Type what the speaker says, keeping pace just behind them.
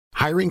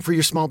Hiring for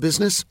your small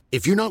business?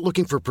 If you're not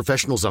looking for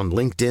professionals on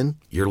LinkedIn,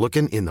 you're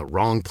looking in the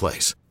wrong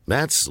place.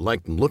 That's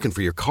like looking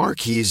for your car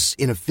keys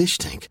in a fish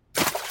tank.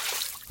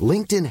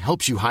 LinkedIn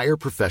helps you hire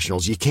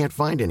professionals you can't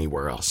find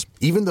anywhere else,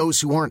 even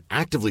those who aren't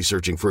actively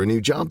searching for a new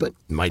job but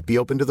might be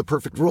open to the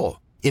perfect role.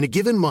 In a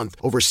given month,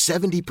 over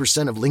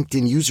 70% of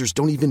LinkedIn users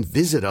don't even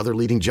visit other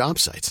leading job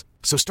sites.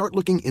 So start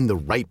looking in the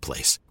right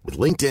place. With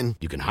LinkedIn,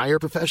 you can hire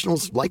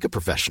professionals like a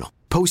professional.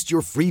 Post your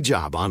free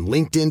job on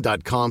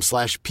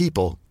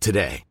linkedin.com/people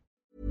today.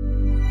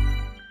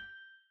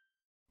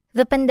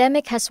 The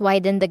pandemic has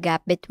widened the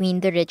gap between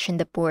the rich and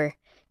the poor,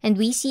 and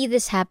we see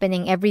this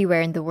happening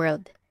everywhere in the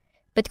world.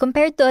 But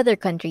compared to other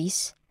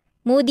countries,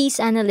 Moody's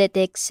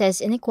Analytics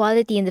says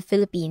inequality in the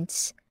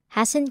Philippines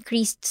has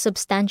increased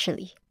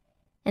substantially.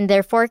 And their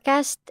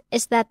forecast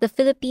is that the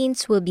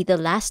Philippines will be the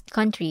last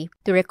country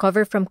to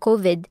recover from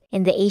COVID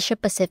in the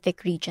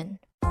Asia-Pacific region.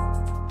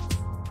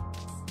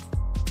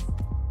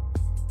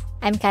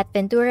 I'm Kat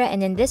Ventura,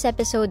 and in this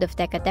episode of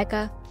Teka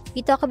Teka,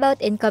 we talk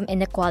about income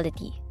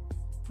inequality,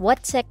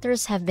 what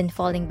sectors have been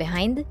falling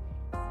behind,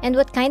 and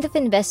what kind of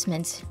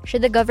investments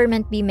should the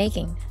government be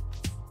making.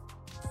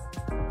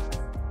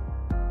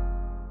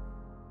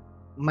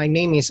 My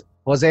name is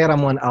Jose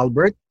Ramon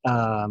Albert.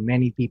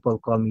 Many people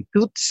call me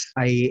Toots.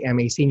 I am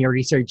a senior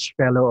research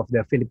fellow of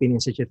the Philippine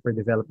Institute for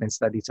Development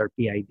Studies, or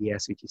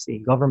PIDS, which is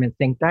a government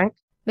think tank.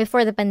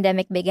 Before the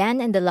pandemic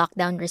began and the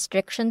lockdown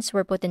restrictions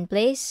were put in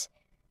place,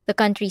 the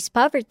country's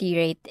poverty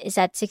rate is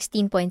at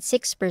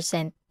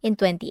 16.6% in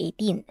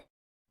 2018.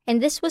 And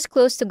this was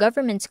close to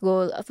government's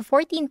goal of a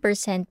 14%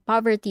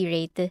 poverty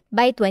rate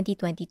by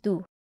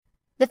 2022.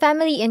 The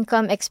Family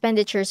Income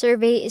Expenditure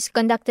Survey is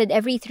conducted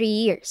every 3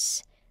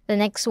 years. The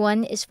next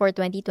one is for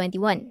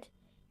 2021,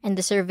 and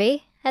the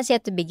survey has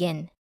yet to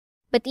begin.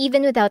 But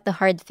even without the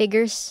hard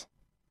figures,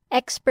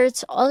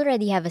 experts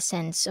already have a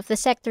sense of the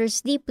sectors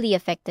deeply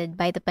affected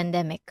by the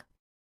pandemic.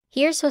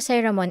 Here's Jose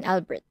Ramon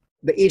Albert.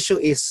 The issue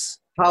is,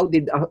 how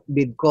did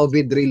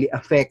COVID really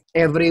affect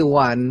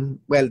everyone?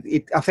 Well,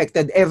 it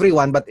affected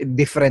everyone, but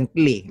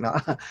differently. No?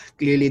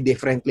 Clearly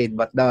differently.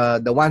 But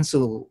the ones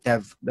who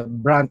have the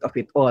brunt of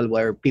it all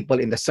were people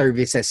in the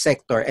services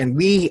sector. And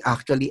we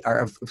actually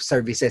are a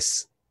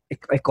services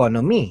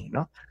economy.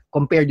 No?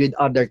 Compared with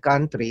other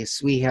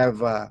countries, we have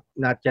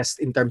not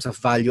just in terms of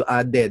value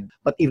added,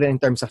 but even in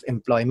terms of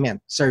employment,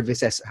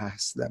 services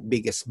has the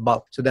biggest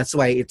bulk. So that's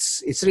why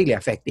it's really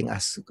affecting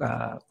us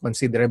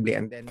considerably.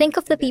 And then think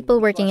of the people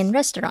working in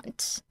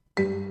restaurants,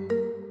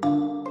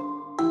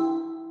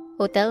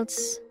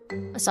 hotels,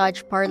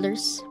 massage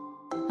parlors,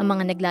 ang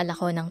mga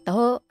naglalako ng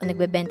taho o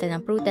nagbebenta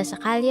ng prutas sa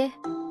kalye,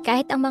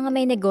 kahit ang mga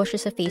may negosyo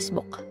sa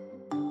Facebook.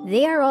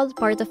 They are all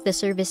part of the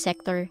service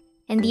sector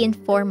and the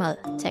informal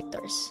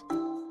sectors.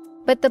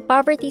 But the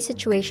poverty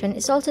situation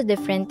is also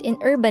different in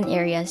urban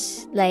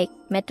areas like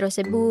Metro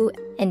Cebu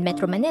and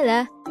Metro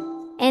Manila,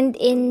 and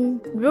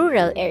in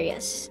rural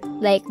areas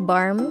like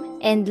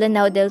Barm and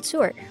Lanao del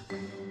Sur.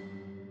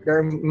 There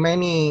are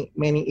many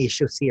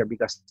issues here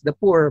because the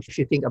poor, if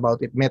you think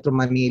about it, Metro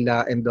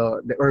Manila and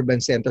the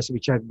urban centers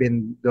which have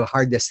been the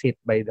hardest hit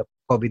by the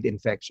COVID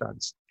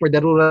infections. For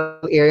the rural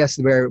areas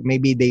where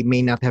maybe they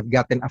may not have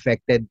gotten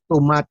affected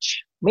too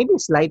much, maybe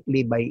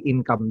slightly by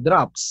income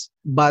drops,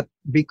 but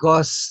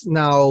because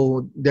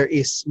now there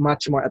is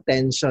much more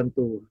attention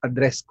to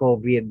address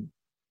COVID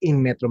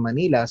in Metro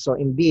Manila, so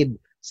indeed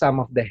some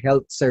of the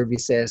health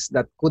services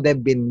that could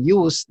have been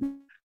used,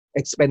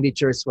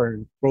 expenditures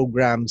for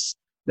programs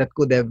that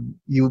could have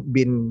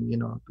been,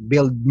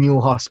 build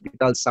new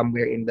hospitals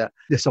somewhere in the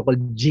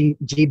so-called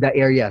GIDA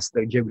areas,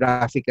 the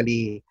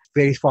geographically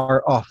very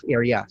far off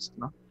areas.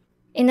 No?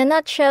 In a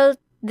nutshell,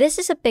 this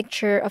is a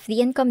picture of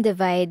the income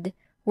divide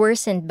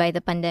worsened by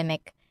the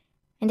pandemic.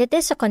 And it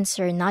is a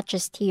concern not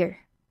just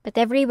here, but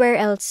everywhere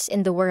else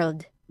in the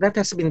world. That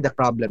has been the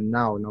problem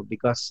now,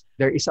 because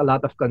there is a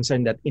lot of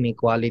concern that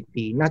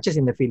inequality, not just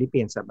in the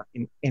Philippines, but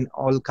in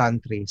all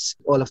countries,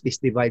 all of these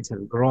divides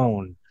have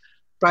grown.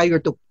 Prior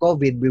to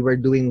COVID, we were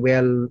doing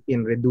well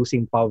in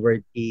reducing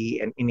poverty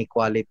and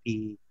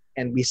inequality.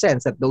 And we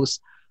sense that those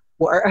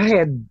who are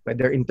ahead,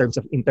 whether in terms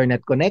of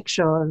internet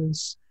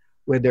connections,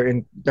 whether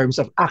in terms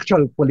of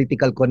actual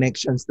political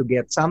connections to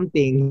get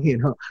something,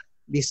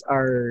 these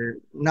are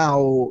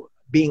now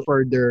being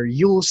further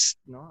used.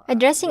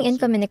 Addressing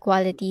income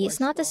inequality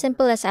is not as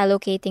simple as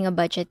allocating a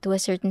budget to a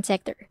certain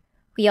sector.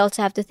 We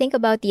also have to think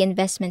about the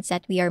investments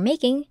that we are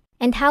making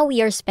and how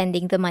we are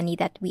spending the money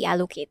that we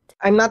allocate.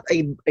 I'm not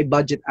a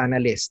budget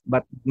analyst,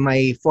 but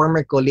my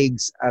former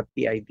colleagues at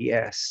the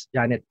IDS,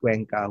 Janet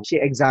Cuenca, she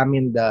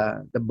examined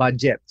the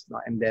budget.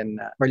 And then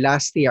for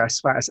last year, as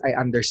far as I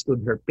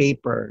understood her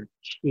paper,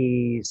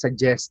 she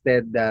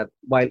suggested that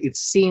while it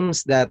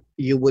seems that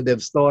you would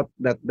have thought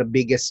that the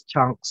biggest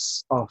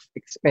chunks of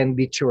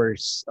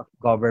expenditures of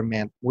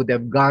government would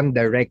have gone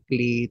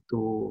directly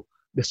to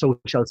the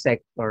social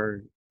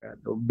sector,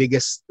 the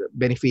biggest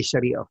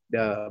beneficiary of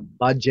the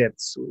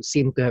budgets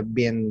seem to have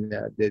been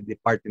the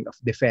Department of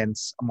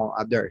Defense, among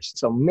others.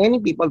 So many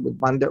people would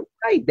wonder,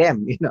 why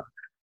them?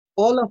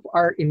 All of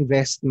our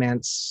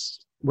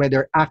investments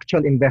whether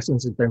actual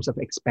investments in terms of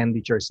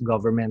expenditures,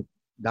 government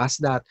does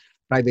that,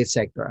 private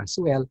sector as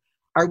well.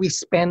 Are we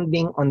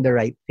spending on the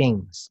right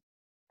things?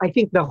 I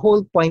think the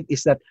whole point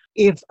is that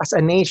if as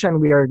a nation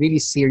we are really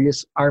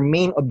serious, our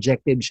main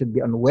objective should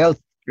be on wealth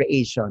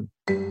creation.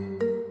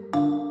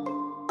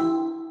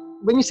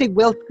 When you say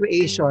wealth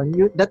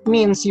creation, that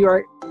means you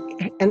are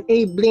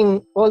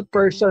enabling all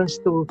persons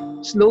to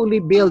slowly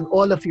build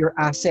all of your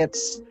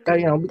assets,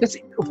 because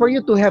for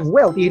you to have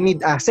wealth, you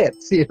need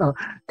assets,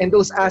 and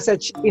those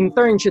assets in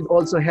turn should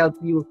also help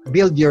you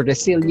build your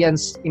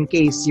resilience in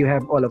case you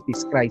have all of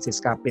these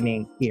crises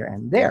happening here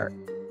and there.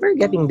 We're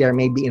getting there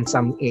maybe in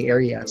some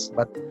areas,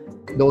 but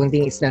the only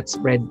thing is not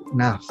spread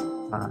enough.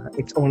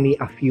 It's only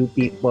a few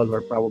people who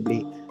are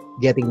probably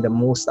getting the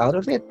most out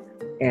of it,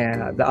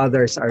 and the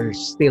others are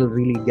still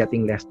really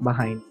getting left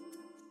behind.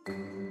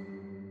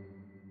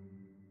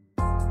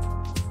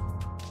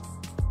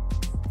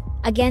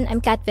 Again, I'm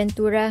Kat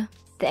Ventura,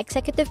 the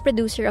executive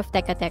producer of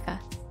Teka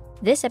Teka.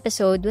 This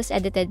episode was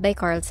edited by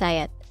Carl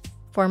Sayat.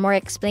 For more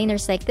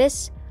explainers like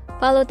this,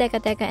 follow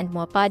Teka Teka and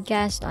Mo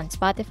Podcast on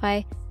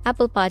Spotify,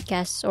 Apple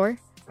Podcasts, or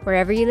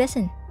wherever you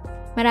listen.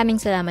 Maraming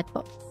salamat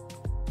po.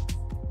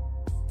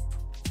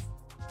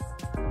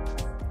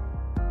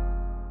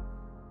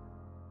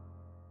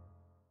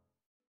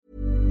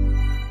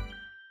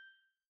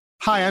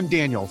 Hi, I'm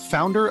Daniel,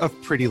 founder of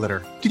Pretty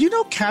Litter. Did you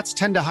know cats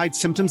tend to hide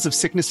symptoms of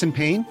sickness and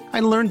pain? I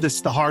learned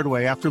this the hard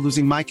way after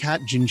losing my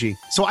cat, Gingy.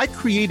 So I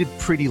created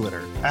Pretty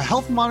Litter, a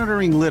health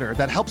monitoring litter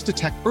that helps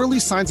detect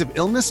early signs of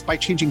illness by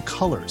changing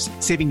colors,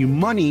 saving you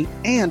money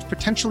and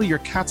potentially your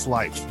cat's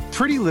life.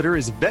 Pretty Litter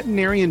is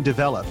veterinarian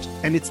developed,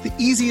 and it's the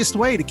easiest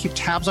way to keep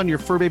tabs on your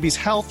fur baby's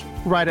health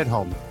right at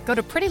home. Go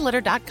to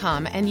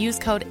prettylitter.com and use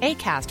code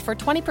ACAST for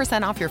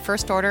 20% off your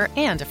first order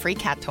and a free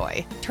cat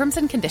toy. Terms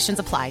and conditions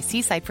apply.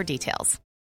 See site for details.